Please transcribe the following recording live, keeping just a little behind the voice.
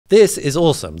This is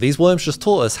awesome. These worms just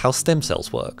taught us how stem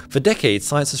cells work. For decades,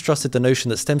 science has trusted the notion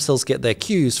that stem cells get their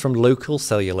cues from local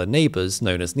cellular neighbors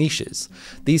known as niches.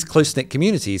 These close-knit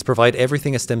communities provide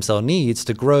everything a stem cell needs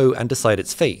to grow and decide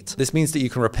its fate. This means that you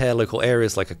can repair local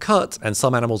areas like a cut, and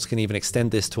some animals can even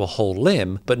extend this to a whole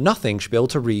limb, but nothing should be able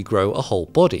to regrow a whole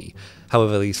body.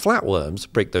 However, these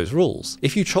flatworms break those rules.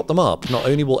 If you chop them up, not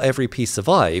only will every piece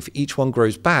survive, each one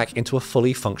grows back into a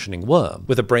fully functioning worm,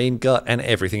 with a brain, gut, and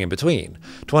everything in between.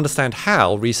 To understand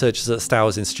how, researchers at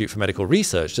Stowers Institute for Medical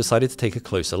Research decided to take a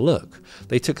closer look.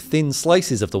 They took thin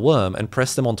slices of the worm and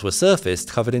pressed them onto a surface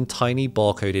covered in tiny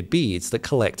barcoded beads that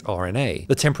collect RNA,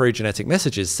 the temporary genetic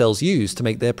messages cells use to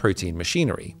make their protein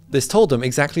machinery. This told them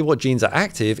exactly what genes are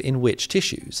active in which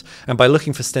tissues, and by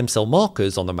looking for stem cell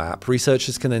markers on the map,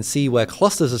 researchers can then see where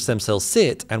clusters of stem cells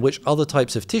sit and which other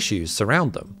types of tissues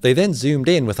surround them. They then zoomed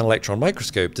in with an electron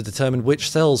microscope to determine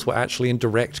which cells were actually in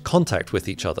direct contact with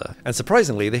each other, and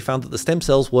surprisingly they found that the stem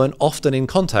cells weren't often in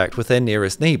contact with their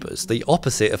nearest neighbors, the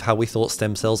opposite of how we thought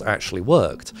stem cells actually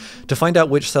worked. To find out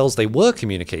which cells they were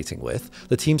communicating with,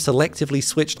 the team selectively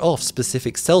switched off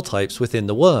specific cell types within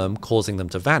the worm, causing them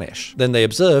to vanish. Then they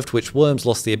observed which worms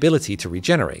lost the ability to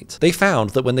regenerate. They found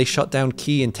that when they shut down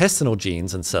key intestinal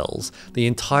genes and cells, the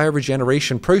entire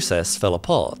regeneration process fell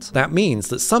apart. That means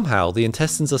that somehow the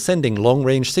intestines are sending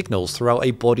long-range signals throughout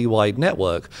a body-wide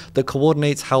network that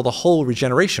coordinates how the whole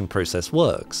regeneration process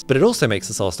works. But it also makes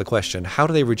us ask the question, how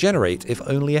do they regenerate if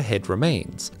only a head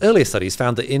remains? Earlier studies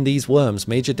found that in these worms,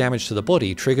 major damage to the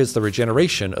body triggers the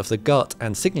regeneration of the gut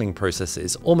and signaling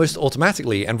processes almost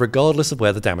automatically and regardless of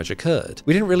where the damage occurred.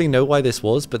 We didn't really know why this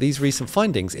was, but these recent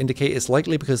findings indicate it's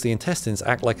likely because the intestines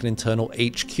act like an internal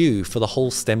HQ for the whole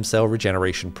stem cell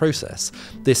regeneration process.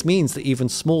 This means that even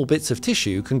small bits of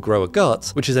tissue can grow a gut,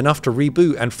 which is enough to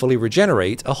reboot and fully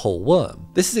regenerate a whole worm.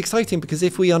 This is exciting because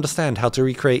if we understand how to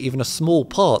recreate even a small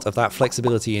part of that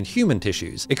flexibility in human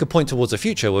tissues, it could point towards a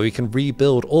future where we can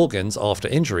rebuild organs after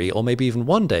injury, or maybe even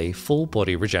one day full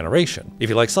body regeneration. If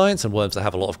you like science and worms that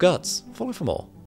have a lot of guts, follow for more.